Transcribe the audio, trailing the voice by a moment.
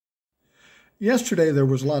Yesterday, there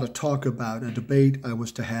was a lot of talk about a debate I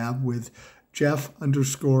was to have with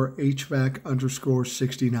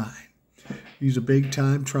Jeff_HVAC_69. He's a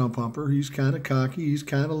big-time Trump humper. He's kind of cocky. He's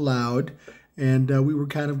kind of loud. And we were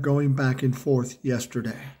kind of going back and forth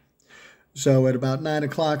yesterday. So at about 9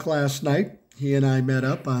 o'clock last night, he and I met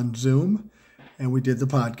up on Zoom, and we did the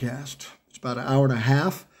podcast. It's about an hour and a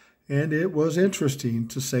half, and it was interesting,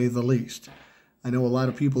 to say the least. I know a lot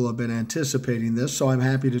of people have been anticipating this, so I'm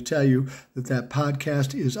happy to tell you that that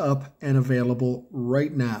podcast is up and available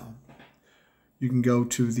right now. You can go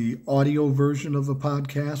to the audio version of the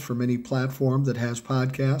podcast from any platform that has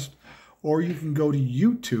podcast, or you can go to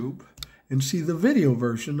YouTube and see the video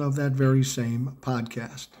version of that very same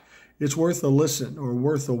podcast. It's worth a listen or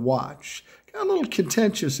worth a watch. Got a little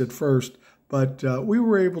contentious at first, but we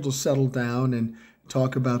were able to settle down and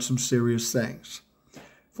talk about some serious things.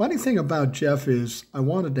 Funny thing about Jeff is I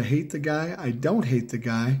wanted to hate the guy. I don't hate the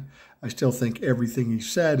guy. I still think everything he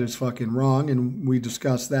said is fucking wrong, and we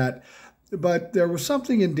discussed that. But there was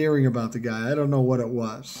something endearing about the guy. I don't know what it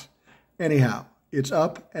was. Anyhow, it's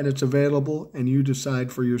up and it's available, and you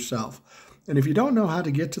decide for yourself. And if you don't know how to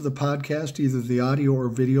get to the podcast, either the audio or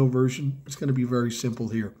video version, it's going to be very simple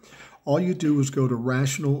here. All you do is go to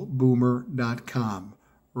rationalboomer.com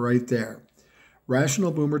right there.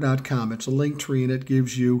 rationalboomer.com. It's a link tree, and it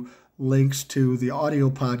gives you links to the audio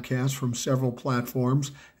podcast from several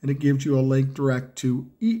platforms, and it gives you a link direct to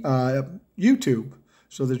YouTube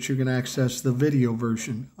so that you can access the video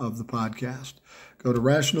version of the podcast. Go to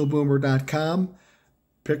rationalboomer.com,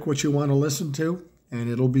 pick what you want to listen to, and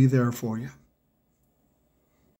it'll be there for you.